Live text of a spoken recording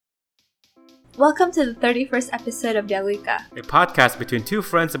Welcome to the 31st episode of Dialika, a podcast between two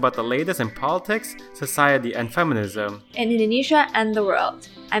friends about the latest in politics, society, and feminism in Indonesia and the world.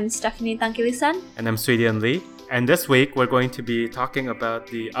 I'm Stephanie Tangkilisan. And I'm Sweetian Lee. And this week, we're going to be talking about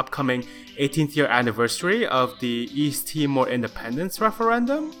the upcoming 18th year anniversary of the East Timor Independence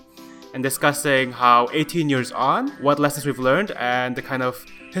Referendum and discussing how 18 years on, what lessons we've learned, and the kind of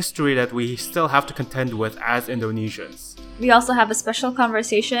history that we still have to contend with as Indonesians. We also have a special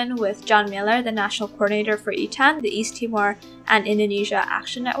conversation with John Miller, the National Coordinator for ETAN, the East Timor and Indonesia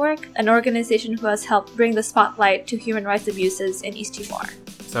Action Network, an organization who has helped bring the spotlight to human rights abuses in East Timor.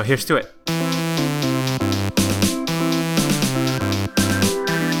 So here's to it.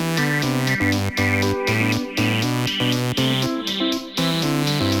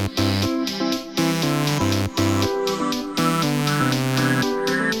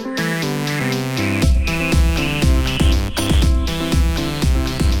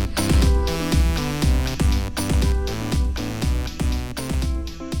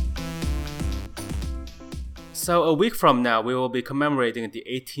 So a week from now, we will be commemorating the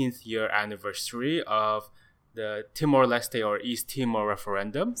 18th year anniversary of the Timor-Leste or East Timor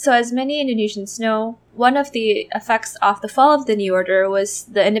referendum. So as many Indonesians know, one of the effects of the fall of the New Order was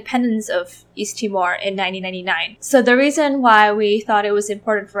the independence of East Timor in 1999. So the reason why we thought it was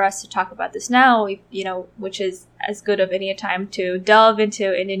important for us to talk about this now, which is as good of any time to delve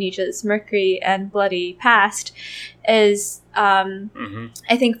into Indonesia's murky and bloody past, is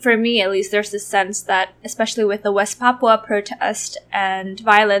I think for me at least, there's this sense that, especially with the West Papua protest and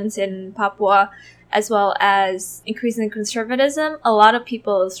violence in Papua, as well as increasing conservatism, a lot of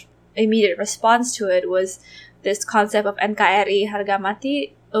people's immediate response to it was this concept of NKRI harga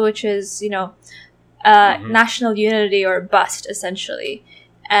mati, which is, national unity or bust, essentially.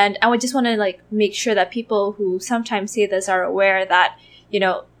 And I would just want to make sure that people who sometimes say this are aware that,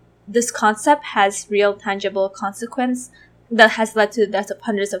 this concept has real tangible consequence that has led to the deaths of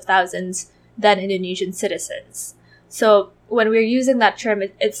hundreds of thousands then Indonesian citizens. So when we're using that term,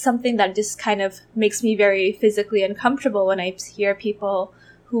 it's something that just kind of makes me very physically uncomfortable when I hear people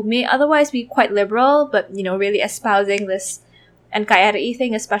who may otherwise be quite liberal, but, really espousing this NKRI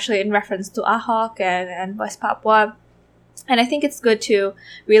thing, especially in reference to Ahok and West Papua. And I think it's good to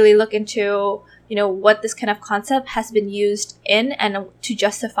really look into, what this kind of concept has been used in and to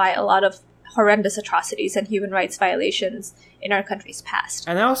justify a lot of horrendous atrocities and human rights violations in our country's past.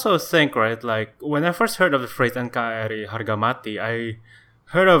 And I also think, when I first heard of the phrase NKRI harga mati, I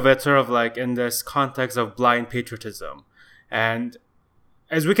heard of it sort of in this context of blind patriotism. And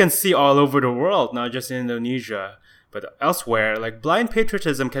as we can see all over the world, not just in Indonesia, but elsewhere, blind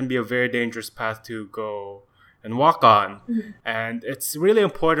patriotism can be a very dangerous path to go and walk on. Mm-hmm. And it's really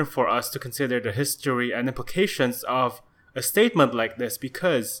important for us to consider the history and implications of a statement like this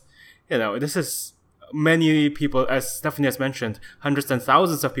because, this is many people, as Stephanie has mentioned, hundreds and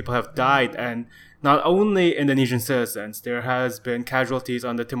thousands of people have died, and not only Indonesian citizens, there has been casualties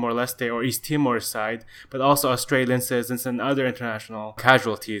on the Timor-Leste or East Timor side, but also Australian citizens and other international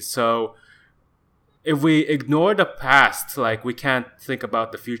casualties. So if we ignore the past, we can't think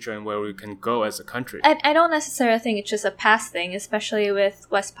about the future and where we can go as a country. I don't necessarily think it's just a past thing, especially with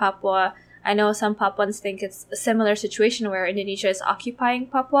West Papua. I know some Papuans think it's a similar situation where Indonesia is occupying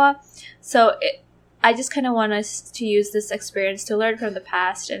Papua. So I just kind of want us to use this experience to learn from the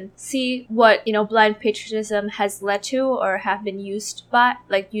past and see what, blind patriotism has led to or have been used by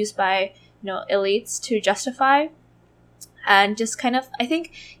elites to justify. And just kind of, I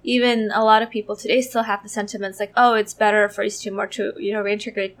think even a lot of people today still have the sentiments it's better for East Timor to,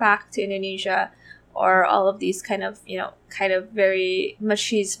 reintegrate back to Indonesia, or all of these kind of very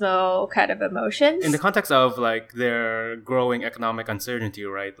machismo kind of emotions. In the context of their growing economic uncertainty,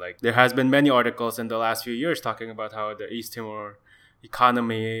 right? There has been many articles in the last few years talking about how the East Timor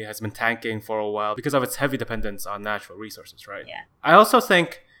economy has been tanking for a while because of its heavy dependence on natural resources, right? Yeah. I also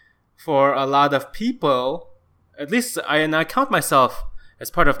think for a lot of people, at least I count myself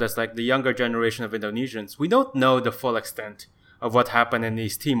as part of this, the younger generation of Indonesians, we don't know the full extent of what happened in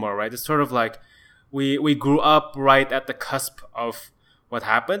East Timor, right? It's sort of we grew up right at the cusp of what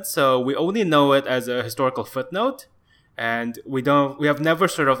happened, so we only know it as a historical footnote, and we have never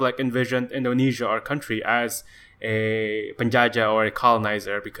sort of envisioned Indonesia, our country, as a penjajah or a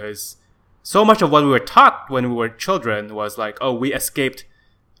colonizer, because so much of what we were taught when we were children was we escaped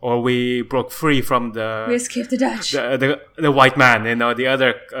or we broke free from we escaped the Dutch, the white man, the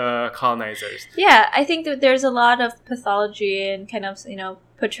other colonizers. Yeah, I think that there's a lot of pathology and kind of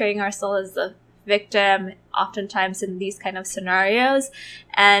portraying ourselves as the victim oftentimes in these kind of scenarios,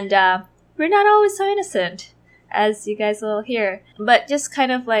 and we're not always so innocent, as you guys will hear. But just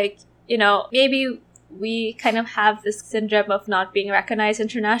kind of maybe we kind of have this syndrome of not being recognized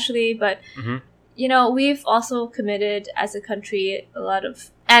internationally, but we've also committed as a country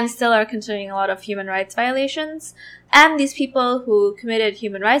and still are considering a lot of human rights violations. And these people who committed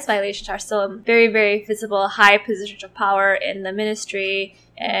human rights violations are still in very, very visible, high positions of power in the ministry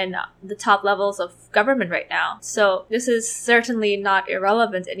and the top levels of government right now. So this is certainly not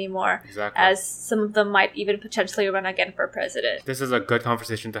irrelevant anymore, as some of them might even potentially run again for president. This is a good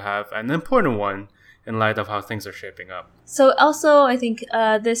conversation to have, and an important one in light of how things are shaping up. So also, I think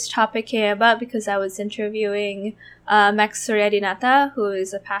this topic came about because I was interviewing Max Suryadinata, who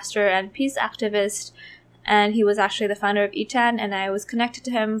is a pastor and peace activist, and he was actually the founder of ETAN, and I was connected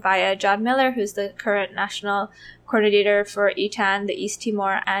to him via John Miller, who's the current national coordinator for ETAN, the East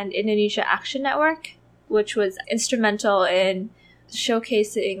Timor and Indonesia Action Network, which was instrumental in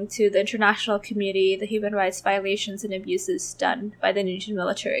showcasing to the international community the human rights violations and abuses done by the Indonesian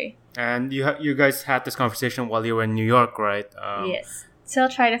military. And you guys had this conversation while you were in New York, right? Yes. Still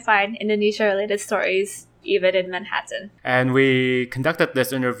trying to find Indonesia-related stories, even in Manhattan. And we conducted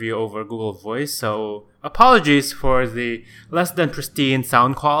this interview over Google Voice, so apologies for the less than pristine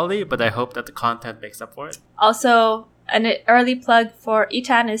sound quality, but I hope that the content makes up for it. Also, an early plug for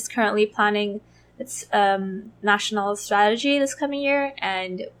ETAN is currently planning its national strategy this coming year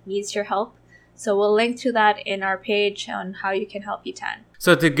and needs your help. So we'll link to that in our page on how you can help ETAN.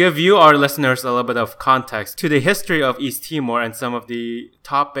 So to give you, our listeners, a little bit of context to the history of East Timor and some of the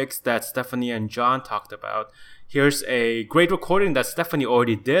topics that Stephanie and John talked about, here's a great recording that Stephanie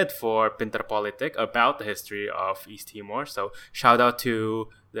already did for Pinter Politik about the history of East Timor. So shout out to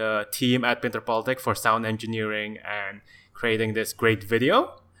the team at Pinter Politik for sound engineering and creating this great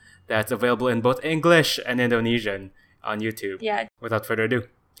video that's available in both English and Indonesian on YouTube. Yeah. Without further ado,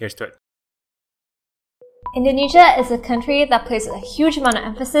 here's to it. Indonesia is a country that places a huge amount of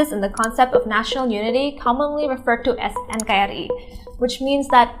emphasis on the concept of national unity, commonly referred to as NKRI, which means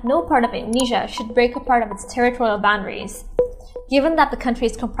that no part of Indonesia should break apart of its territorial boundaries. Given that the country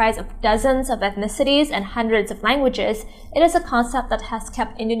is comprised of dozens of ethnicities and hundreds of languages, it is a concept that has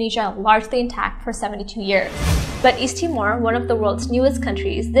kept Indonesia largely intact for 72 years. But East Timor, one of the world's newest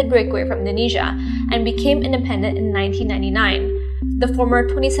countries, did break away from Indonesia and became independent in 1999. The former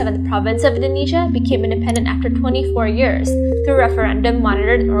 27th province of Indonesia became independent after 24 years through a referendum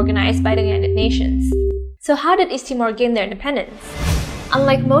monitored and organized by the United Nations. So how did East Timor gain their independence?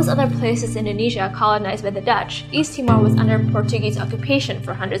 Unlike most other places in Indonesia colonized by the Dutch, East Timor was under Portuguese occupation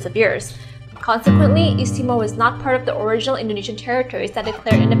for hundreds of years. Consequently, East Timor was not part of the original Indonesian territories that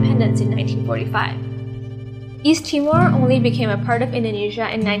declared independence in 1945. East Timor only became a part of Indonesia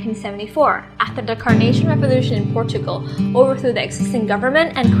in 1974, after the Carnation Revolution in Portugal overthrew the existing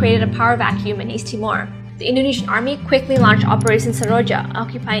government and created a power vacuum in East Timor. The Indonesian army quickly launched Operation Seroja,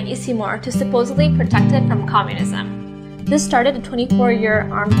 occupying East Timor to supposedly protect it from communism. This started a 24-year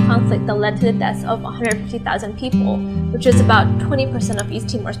armed conflict that led to the deaths of 150,000 people, which is about 20% of East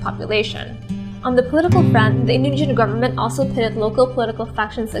Timor's population. On the political front, the Indonesian government also pitted local political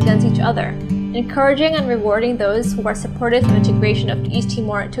factions against each other, encouraging and rewarding those who are supportive of integration of East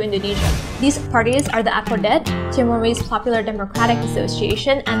Timor to Indonesia. These parties are the APODED, Timorese Popular Democratic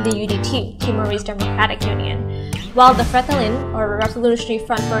Association, and the UDT, Timorese Democratic Union, while the Fretilin, or Revolutionary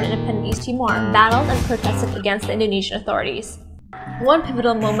Front for Independent East Timor, battled and protested against the Indonesian authorities. One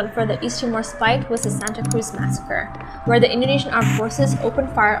pivotal moment for the East Timor's fight was the Santa Cruz massacre, where the Indonesian armed forces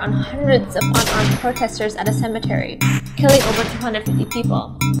opened fire on hundreds of unarmed protesters at a cemetery, killing over 250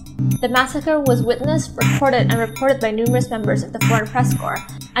 people. The massacre was witnessed, recorded, and reported by numerous members of the Foreign Press Corps,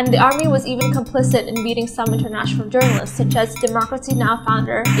 and the army was even complicit in beating some international journalists, such as Democracy Now!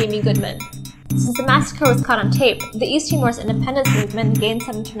 Founder Amy Goodman. Since the massacre was caught on tape, the East Timor's independence movement gained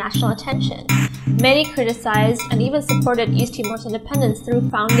some international attention. Many criticized and even supported East Timor's independence through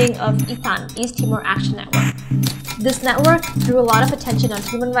founding of ETAN, East Timor Action Network. This network drew a lot of attention on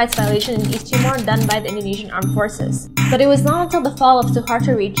human rights violations in East Timor done by the Indonesian armed forces. But it was not until the fall of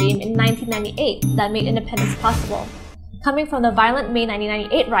Suharto regime in 1998 that made independence possible. Coming from the violent May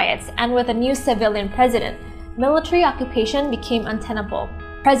 1998 riots and with a new civilian president, military occupation became untenable.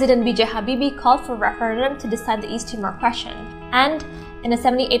 President B.J. Habibie called for a referendum to decide the East Timor question, and in a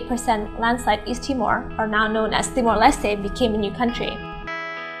 78% landslide, East Timor, or now known as Timor-Leste, became a new country.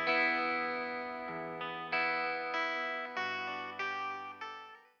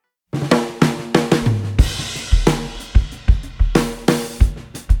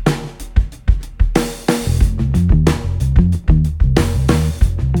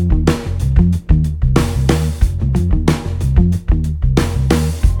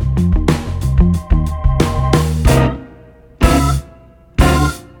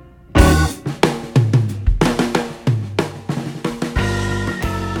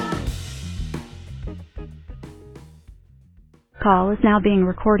 call is now being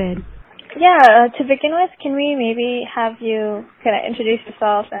recorded. Yeah, to begin with, can we maybe have you kind of introduce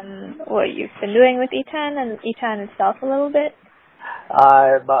yourself and what you've been doing with ETAN and ETAN itself a little bit?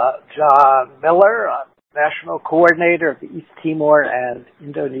 I'm John Miller. I'm National Coordinator of the East Timor and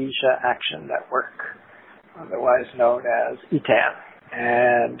Indonesia Action Network, otherwise known as ETAN.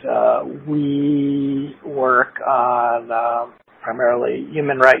 And we work on primarily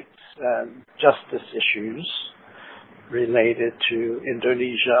human rights and justice issues related to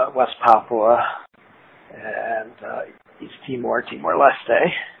Indonesia, West Papua, and East Timor,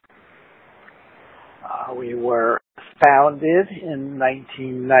 Timor-Leste. We were founded in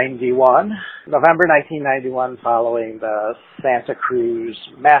 1991, November 1991, following the Santa Cruz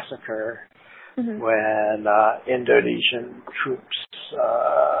massacre, when Indonesian troops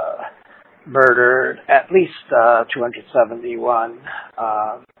murdered at least 271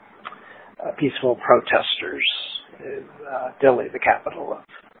 peaceful protesters in Dili, the capital of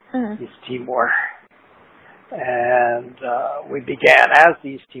East Timor. And we began as the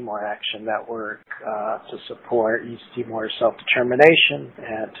East Timor Action Network to support East Timor's self-determination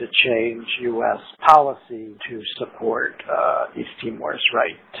and to change U.S. policy to support East Timor's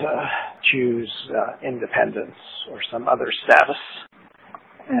right to choose independence or some other status.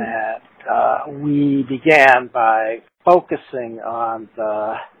 And we began by focusing on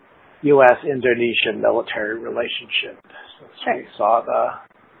the U.S.-Indonesian military relationship. So we saw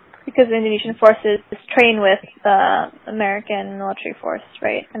because the Indonesian forces train with the American military force,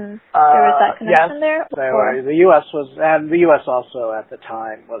 right? And there was that connection there? Yes, the U.S. was, and the U.S. also at the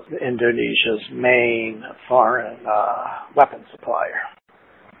time was Indonesia's main foreign weapons supplier.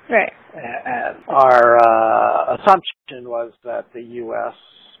 Right. And our assumption was that the U.S.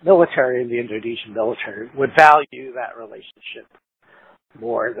 military and the Indonesian military would value that relationship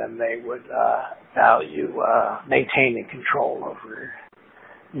more than they would value maintaining control over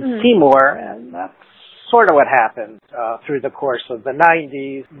East Timor, and that's sort of what happened through the course of the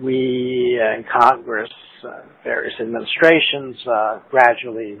 90s. We in Congress, various administrations,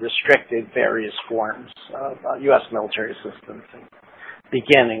 gradually restricted various forms of U.S. military assistance,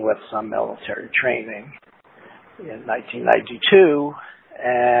 beginning with some military training in 1992.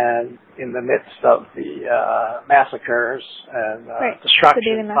 And in the midst of the massacres and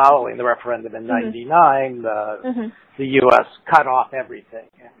destruction following the referendum in 99, the U.S. cut off everything.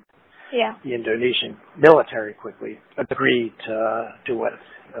 And the Indonesian military quickly agreed to do what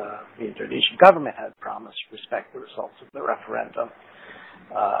the Indonesian government had promised, respect the results of the referendum,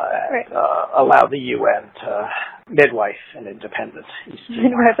 and allow the UN to midwife an independent East Timor.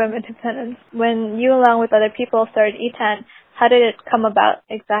 Midwife of independence. When you, along with other people, started ETAN, how did it come about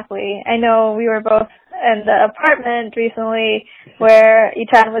exactly? I know we were both in the apartment recently where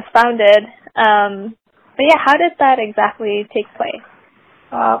ETAN was founded. But yeah, how did that exactly take place?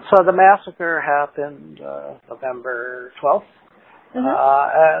 So the massacre happened November 12th.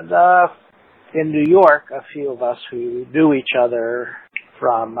 And in New York, a few of us who knew each other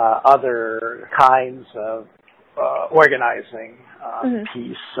from other kinds of organizing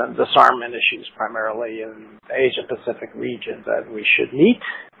peace and disarmament issues, primarily in the Asia-Pacific region, that we should meet.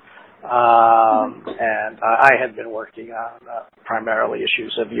 And I had been working on primarily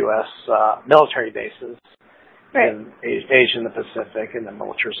issues of U.S. military bases in Asia and the Pacific and the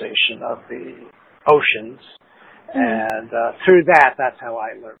militarization of the oceans. And through that's how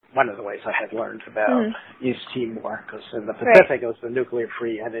I learned, one of the ways I had learned about East Timor, because in the Pacific it was the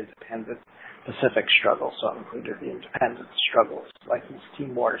nuclear-free and independent Pacific struggle, so it included the independence struggles like East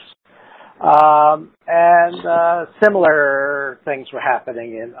Timor's. And similar things were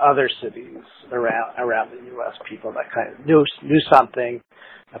happening in other cities around the U.S. People that kind of knew something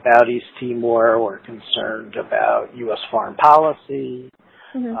about East Timor, were concerned about U.S. foreign policy,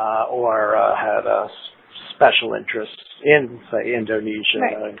 or had a special interest in, say, Indonesia.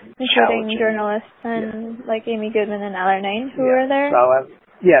 Including journalists and like Amy Goodman and Al Arnane who were there.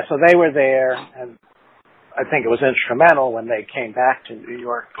 So they were there, and I think it was instrumental when they came back to New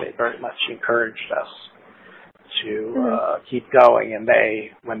York. They very much encouraged us to keep going, and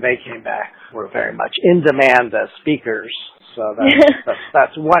when they came back, were very much in demand as speakers. So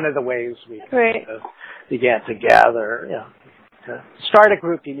that's one of the ways we began to gather. To start a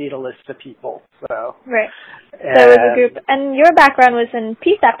group, you need a list of people. So so it was a group, and your background was in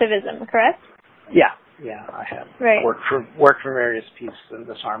peace activism, correct? Yeah, I have worked for various peace and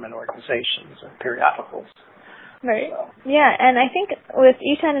disarmament organizations and periodicals. Yeah, and I think with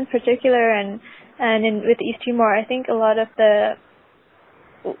ETAN in particular, and with East Timor, I think a lot of the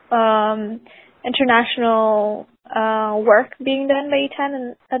international work being done by ETAN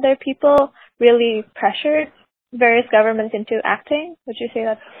and other people really pressured various governments into acting? Would you say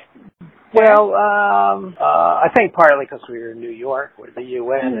that's well, I think partly because we were in New York, where the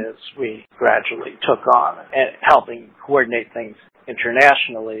UN is, we gradually took on and helping coordinate things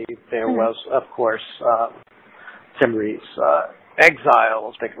internationally. There was, of course, Timorese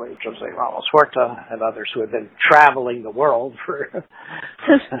exiles, particularly Jose Ramos Horta and others who had been traveling the world for a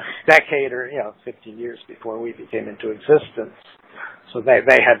decade or 15 years before we became into existence. So they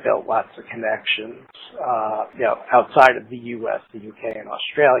had built lots of connections, outside of the U.S., the U.K., and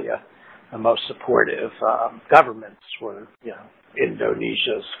Australia. The most supportive governments were,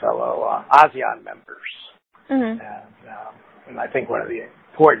 Indonesia's fellow ASEAN members. And I think one of the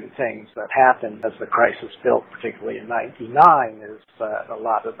important things that happened as the crisis built, particularly in '99, is that a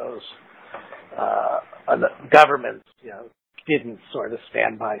lot of those governments, didn't sort of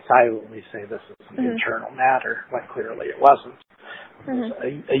stand by silently say this is an internal matter, when clearly it wasn't. It was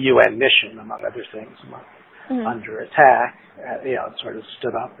a UN mission, among other things, under attack. It sort of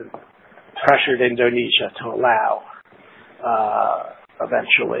stood up and pressured Indonesia to allow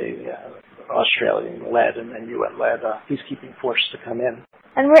eventually Australian-led and then UN-led peacekeeping force to come in.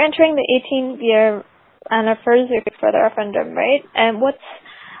 And we're entering the 18th year anniversary for the referendum, right? And what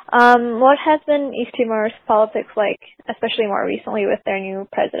has been East Timor's politics like, especially more recently with their new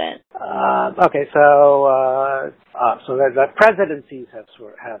president? So the presidencies have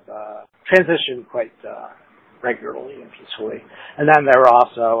transitioned quite regularly and peacefully, and then there were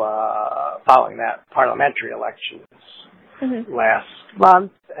also following that parliamentary elections last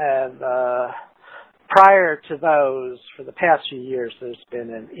month, and prior to those, for the past few years, there's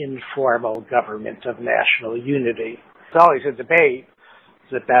been an informal government of national unity. It's always a debate.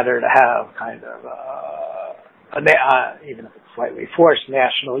 Is it better to have kind of even if it's slightly forced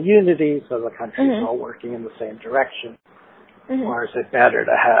national unity, so the country's all working in the same direction, or is it better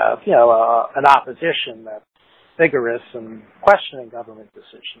to have an opposition that's vigorous and questioning government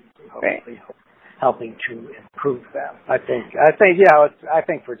decisions and hopefully helping to improve them? I think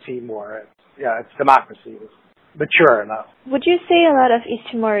for Timor, its democracy is mature enough. Would you say a lot of East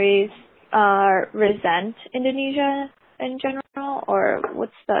Timorese resent Indonesia in general, or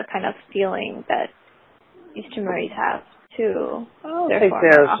what's the kind of feeling that East Timorese have to their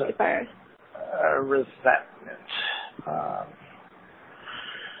former occupiers? Resentment.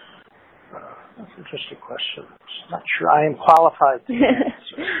 That's an interesting question. I'm not sure I am qualified to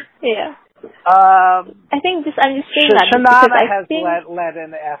answer. I think I'm just saying that Shanana has led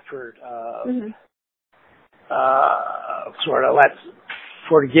an effort of sort of let's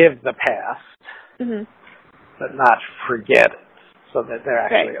forgive the past, but not forget it. So that there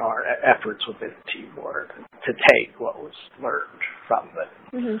actually are efforts within Timor to take what was learned from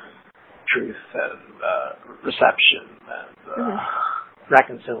the Truth and Reception and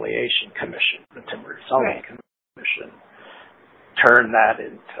Reconciliation Commission, the Timor Commission, turn that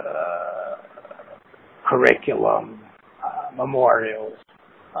into curriculum, memorials,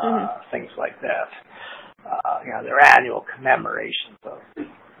 things like that. Their annual commemorations of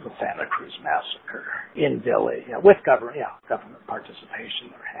the Santa Cruz massacre in Dili, with government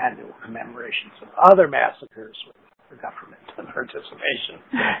participation, or annual commemorations of other massacres with the government participation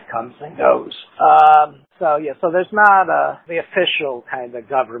comes and goes. So there's not the official kind of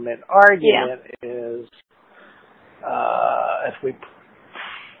government argument is if we,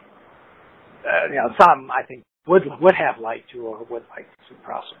 some I think would have liked to or would like to see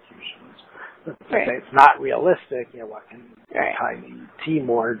prosecutions. But say it's not realistic. What can tiny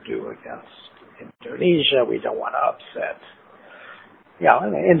Timor do against Indonesia? We don't want to upset.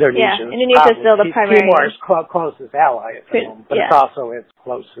 Indonesia is still the primary. Timor's closest ally at the moment, but it's also its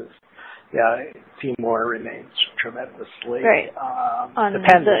closest. Timor remains tremendously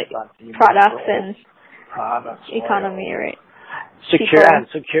dependent on Timor products and economy,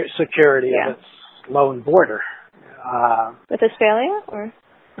 security of its lone border. With Australia, or?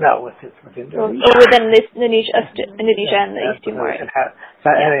 No, with Indonesia. Or within Indonesia and the East Timor. It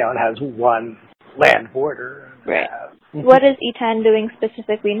has one land border. What is ETAN doing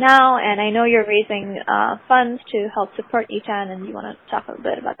specifically now? And I know you're raising funds to help support ETAN, and you want to talk a little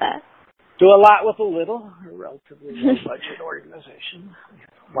bit about that. Do a lot with a little. A relatively low budget organization.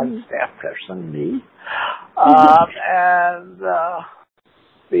 One staff person, me.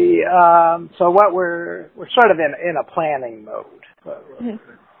 So what we're sort of in a planning mode. We're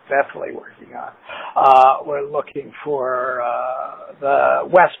definitely working on. We're looking for the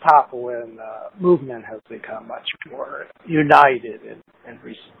West Papuan movement has become much more united in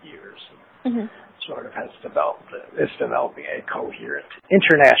recent years. Sort of is developing a coherent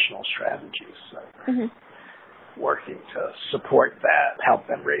international strategy. So working to support that, help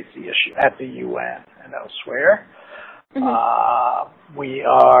them raise the issue at the UN and elsewhere. We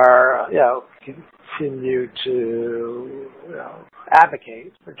are, continue to,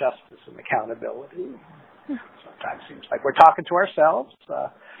 advocate for justice and accountability. Sometimes seems like we're talking to ourselves,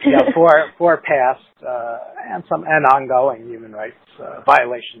 for past and ongoing human rights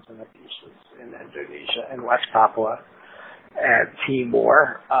violations and abuses in Indonesia and West Papua and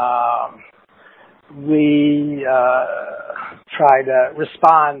Timor. We try to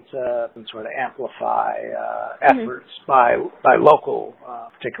respond to and sort of amplify efforts by local,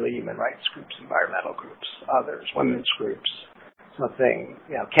 particularly human rights groups, environmental groups, others, women's groups, something,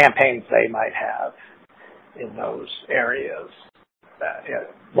 campaigns they might have in those areas that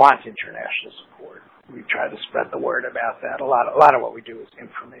want international support. We try to spread the word about that. A lot of what we do is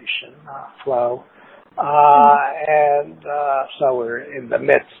information flow. So we're in the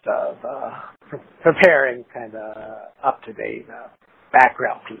midst of preparing kind of up-to-date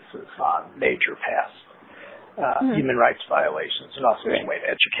background pieces on major past human rights violations, and also a way to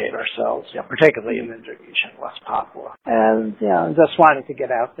educate ourselves, particularly in Indonesia and West Papua. And just wanting to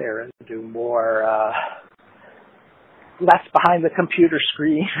get out there and do more, less behind the computer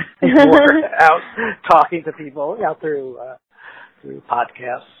screen, and more out talking to people, through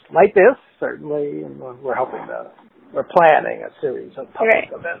podcasts like this, certainly, and we're planning a series of public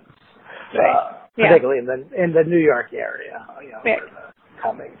events, particularly in the New York area, for the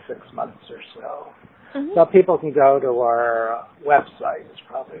coming 6 months or so. So people can go to our website. It's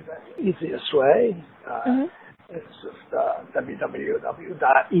probably the easiest way. It's just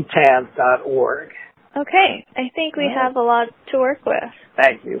www.etan.org. Okay, I think we have a lot to work with.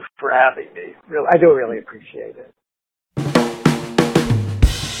 Thank you for having me. I do really appreciate it.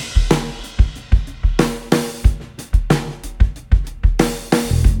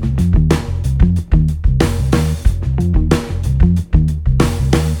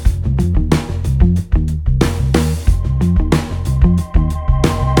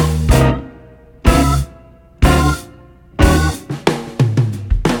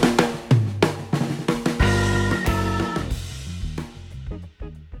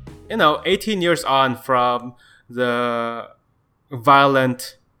 You know, 18 years on from the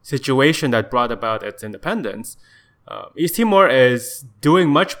violent situation that brought about its independence, East Timor is doing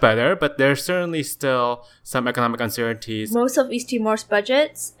much better, but there's certainly still some economic uncertainties. Most of East Timor's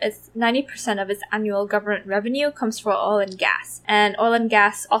budgets, 90% of its annual government revenue comes from oil and gas. And oil and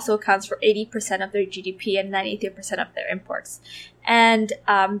gas also accounts for 80% of their GDP and 93% of their imports. And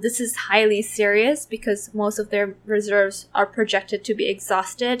this is highly serious because most of their reserves are projected to be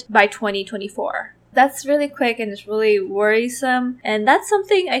exhausted by 2024. That's really quick and it's really worrisome. And that's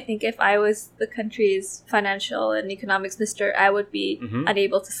something I think if I was the country's financial and economics minister, I would be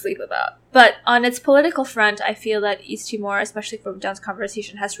unable to sleep about. But on its political front, I feel that East Timor, especially from John's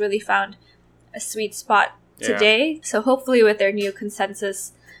conversation, has really found a sweet spot today. So hopefully with their new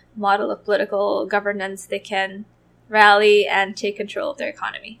consensus model of political governance, they can rally and take control of their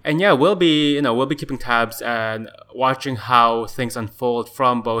economy. And we'll be keeping tabs and watching how things unfold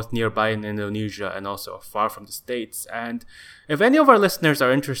from both nearby in Indonesia and also far from the States. And if any of our listeners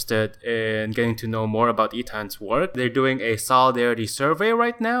are interested in getting to know more about ETAN's work, they're doing a solidarity survey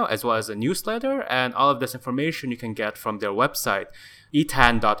right now, as well as a newsletter. And all of this information you can get from their website,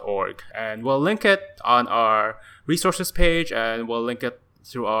 etan.org. And we'll link it on our resources page, and we'll link it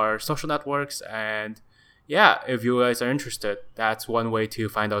through our social networks. And if you guys are interested, that's one way to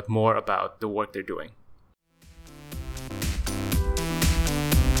find out more about the work they're doing.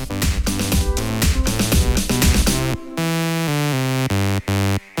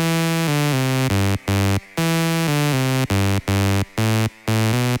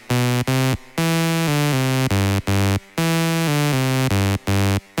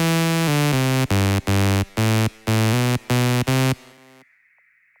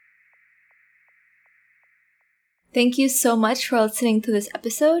 Thank you so much for listening to this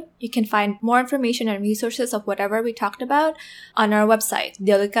episode. You can find more information and resources of whatever we talked about on our website,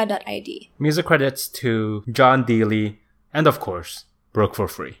 dialogica.id. Music credits to John Dealey and, of course, Broke for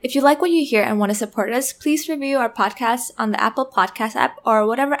Free. If you like what you hear and want to support us, please review our podcast on the Apple Podcast app or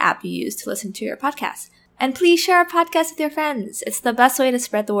whatever app you use to listen to your podcast. And please share our podcast with your friends. It's the best way to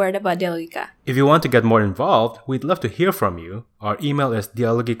spread the word about Dialogica. If you want to get more involved, we'd love to hear from you. Our email is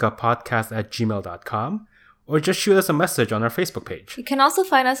dialogicapodcast@gmail.com. Or just shoot us a message on our Facebook page. You can also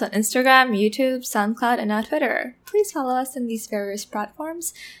find us on Instagram, YouTube, SoundCloud, and our Twitter. Please follow us on these various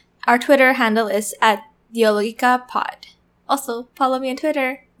platforms. Our Twitter handle is @DialogicaPod. Also, follow me on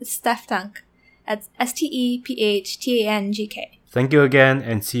Twitter. It's StephTank. That's STEPHTANGK. Thank you again,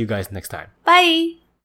 and see you guys next time. Bye!